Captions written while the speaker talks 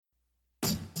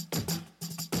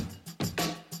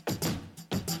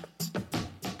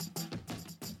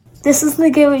This is the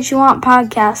Get What You Want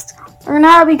podcast. Learn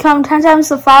how to become 10 times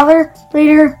the father,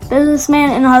 leader,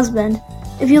 businessman, and husband.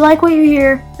 If you like what you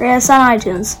hear, rate us on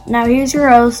iTunes. Now here's your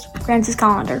host, Francis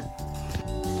Collender.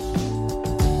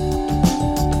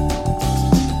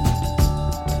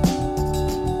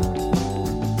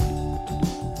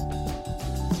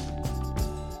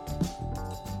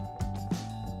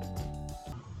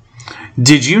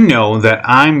 Did you know that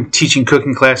I'm teaching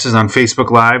cooking classes on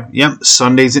Facebook Live? Yep,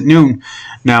 Sundays at noon.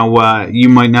 Now, you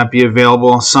might not be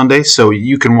available on Sunday, so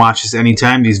you can watch us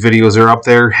anytime. These videos are up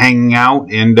there hanging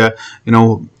out, and,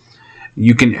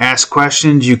 you can ask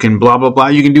questions, you can blah, blah, blah.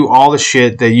 You can do all the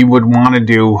shit that you would want to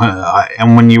do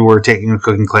and when you were taking a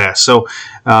cooking class. So,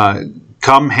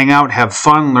 come hang out, have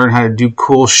fun, learn how to do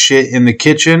cool shit in the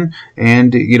kitchen,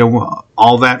 and,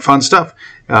 all that fun stuff.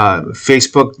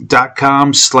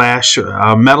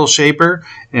 Facebook.com/Metal Shaper,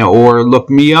 or look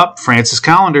me up, Francis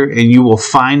Collender, and you will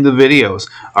find the videos.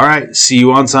 All right, see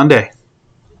you on Sunday.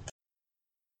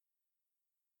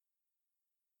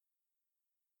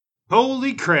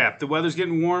 Holy crap, the weather's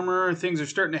getting warmer. Things are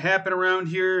starting to happen around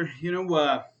here.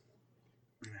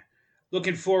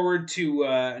 Looking forward to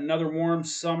another warm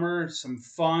summer, some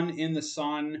fun in the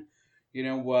sun.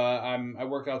 I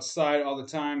work outside all the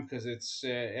time because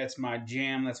it's my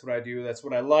jam. That's what I do. That's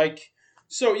what I like.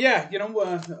 So yeah,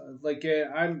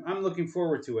 I'm looking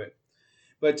forward to it.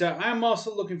 But I'm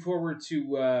also looking forward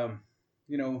to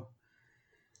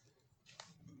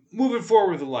moving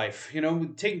forward with life.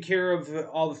 Taking care of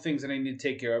all the things that I need to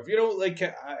take care of.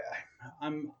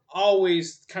 I'm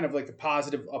always kind of like a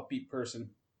positive, upbeat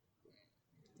person.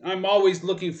 I'm always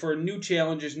looking for new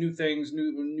challenges, new things,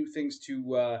 new things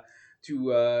to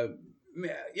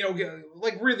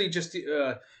really just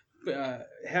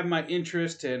have my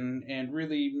interest and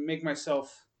really make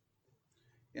myself,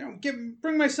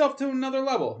 bring myself to another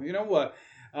level.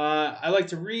 I like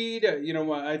to read.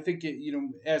 I think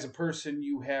as a person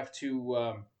you have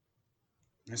to,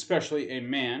 especially a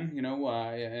man.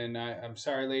 I'm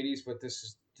sorry, ladies, but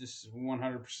this is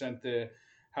 100%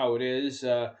 how it is.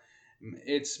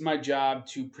 It's my job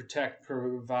to protect,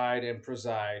 provide, and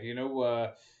preside. You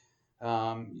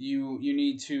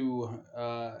need to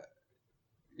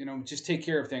just take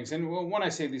care of things. And when I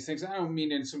say these things, I don't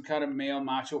mean in some kind of male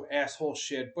macho asshole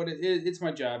shit, but it's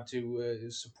my job to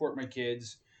support my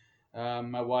kids,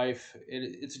 my wife.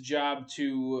 It's a job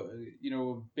to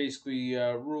basically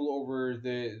rule over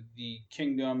the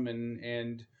kingdom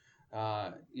and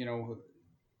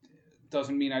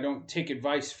doesn't mean I don't take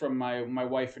advice from my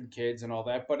wife and kids and all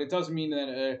that, but it doesn't mean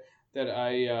that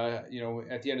I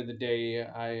at the end of the day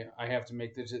I have to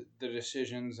make the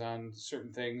decisions on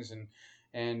certain things and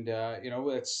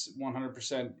it's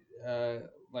 100%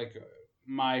 like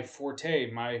my forte,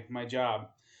 my job,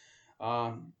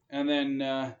 and then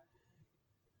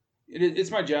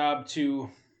it's my job to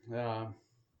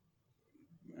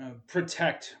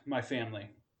protect my family.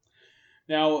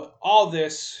 Now, all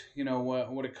this,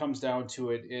 when it comes down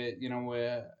to it, a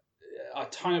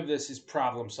ton of this is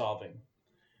problem solving.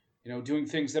 Doing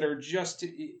things that are just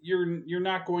you're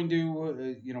not going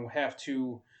to have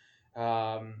to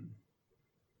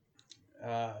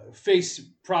face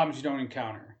problems you don't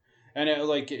encounter, and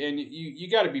you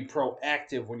got to be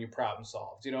proactive when you problem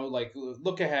solve.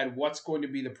 Look ahead. What's going to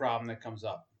be the problem that comes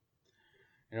up?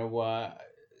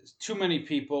 Too many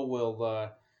people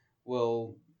will.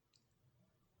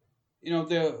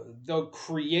 They'll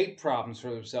create problems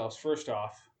for themselves first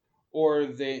off, or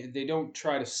they don't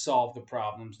try to solve the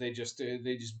problems. They just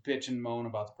bitch and moan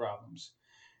about the problems.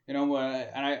 And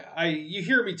you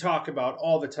hear me talk about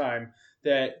all the time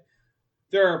that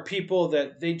there are people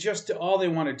that they just all they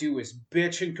want to do is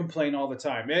bitch and complain all the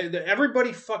time.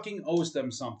 Everybody fucking owes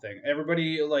them something.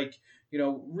 Everybody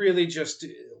really just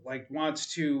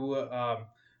wants to.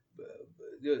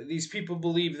 These people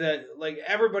believe that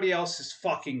everybody else is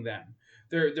fucking them.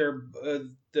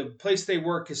 The place they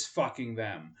work is fucking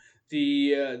them.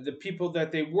 The people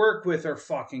that they work with are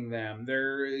fucking them.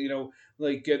 They're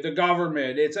the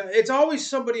government. It's always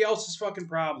somebody else's fucking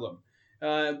problem.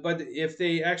 But if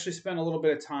they actually spend a little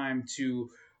bit of time to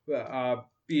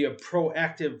be a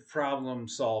proactive problem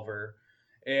solver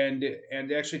and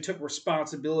actually took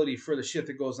responsibility for the shit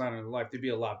that goes on in their life, they'd be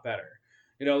a lot better.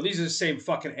 These are the same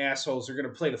fucking assholes who are going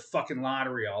to play the fucking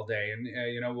lottery all day and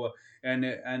and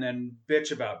then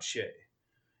bitch about shit.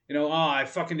 I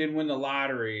fucking didn't win the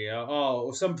lottery.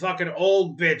 Some fucking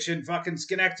old bitch in fucking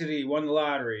Schenectady won the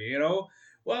lottery.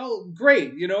 Well,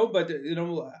 great. But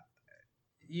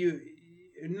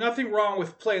nothing wrong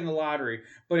with playing the lottery.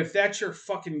 But if that's your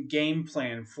fucking game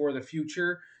plan for the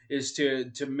future is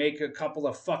to make a couple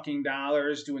of fucking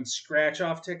dollars doing scratch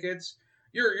off tickets,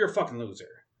 you're a fucking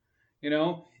loser. You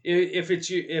know, if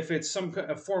it's some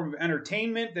a form of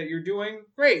entertainment that you're doing,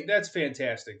 great, that's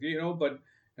fantastic. You know, but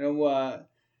you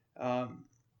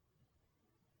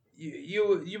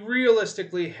know, you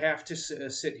realistically have to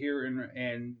sit here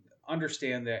and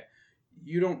understand that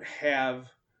you don't have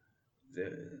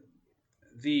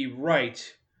the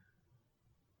right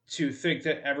to think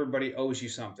that everybody owes you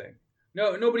something.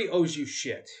 No, nobody owes you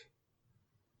shit.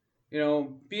 You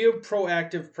know, be a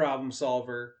proactive problem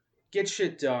solver, get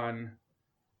shit done,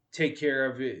 take care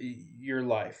of your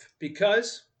life,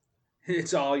 because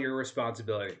it's all your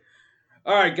responsibility.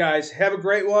 All right, guys, have a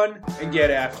great one and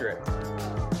get after it.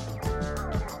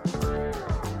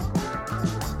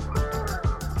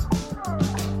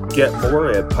 Get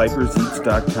more at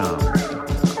piperseats.com.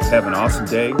 Have an awesome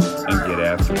day and get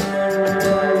after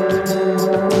it.